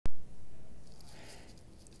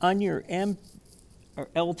On your M or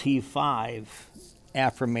LT5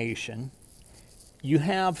 affirmation, you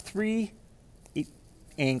have three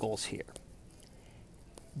angles here.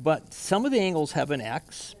 But some of the angles have an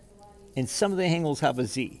X, and some of the angles have a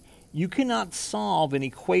Z. You cannot solve an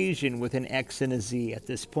equation with an X and a Z at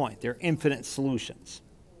this point. They're infinite solutions.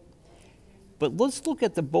 But let's look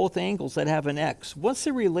at the both angles that have an X. What's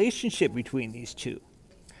the relationship between these two?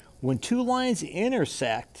 When two lines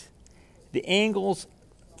intersect, the angles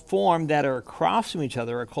formed that are across from each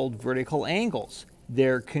other are called vertical angles.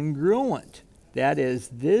 They're congruent. That is,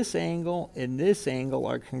 this angle and this angle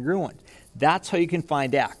are congruent. That's how you can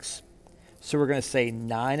find X. So we're going to say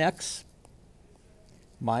 9x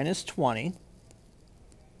minus 20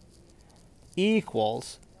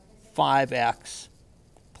 equals 5x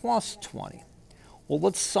plus 20. Well,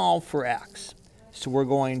 let's solve for x. So we're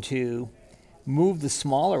going to move the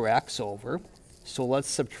smaller x over. So let's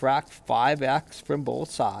subtract 5x from both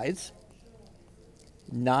sides.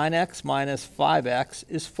 9x minus 5x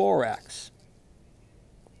is 4x.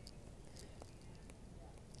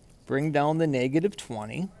 Bring down the negative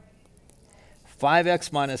 20.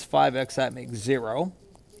 5x minus 5x, that makes 0,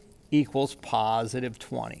 equals positive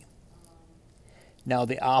 20. Now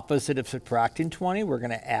the opposite of subtracting 20, we're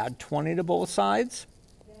going to add 20 to both sides.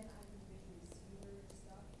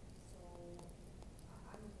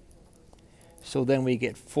 So then we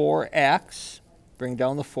get 4x, bring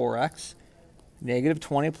down the 4x, negative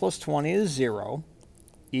 20 plus 20 is 0,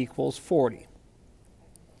 equals 40.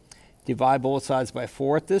 Divide both sides by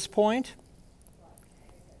 4 at this point.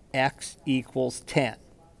 X equals 10.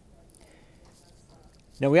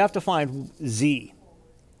 Now we have to find Z.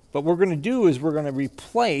 But what we're going to do is we're going to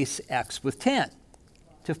replace x with 10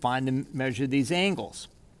 to find the measure of these angles.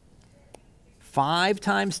 5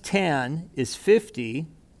 times 10 is 50.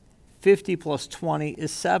 50 plus 20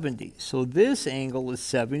 is 70. So this angle is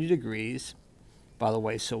 70 degrees. By the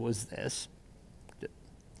way, so is this.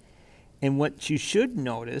 And what you should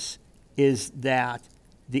notice is that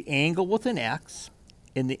the angle with an x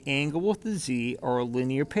and the angle with the z are a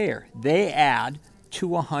linear pair. They add to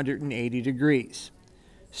 180 degrees.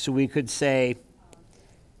 So we could say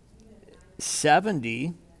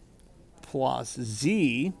 70 plus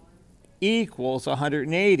z equals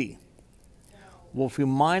 180. Well, if we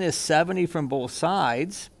minus 70 from both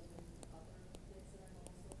sides,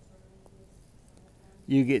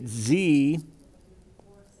 you get z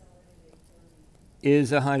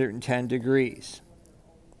is 110 degrees.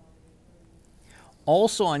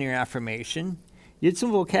 Also on your affirmation, you had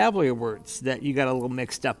some vocabulary words that you got a little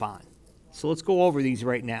mixed up on. So let's go over these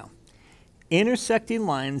right now. Intersecting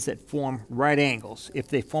lines that form right angles. If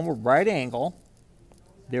they form a right angle,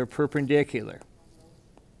 they're perpendicular.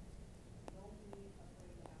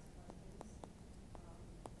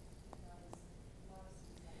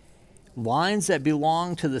 Lines that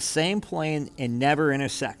belong to the same plane and never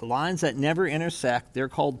intersect. Lines that never intersect, they're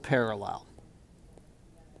called parallel.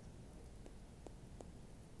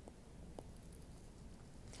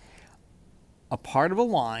 A part of a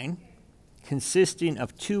line consisting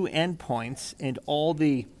of two endpoints and all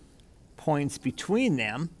the points between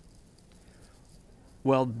them,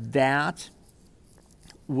 well, that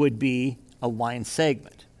would be a line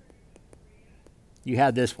segment. You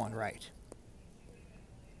had this one right.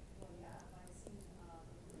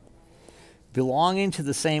 Belonging to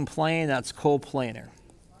the same plane, that's coplanar.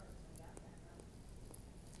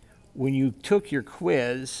 When you took your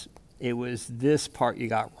quiz, it was this part you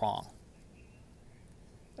got wrong.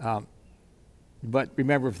 But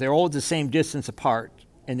remember, if they're all the same distance apart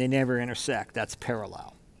and they never intersect, that's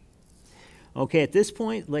parallel. Okay, at this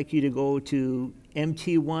point, I'd like you to go to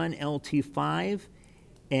MT1, LT5,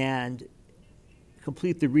 and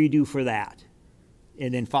complete the redo for that.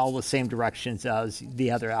 And then follow the same directions as the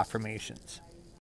other affirmations.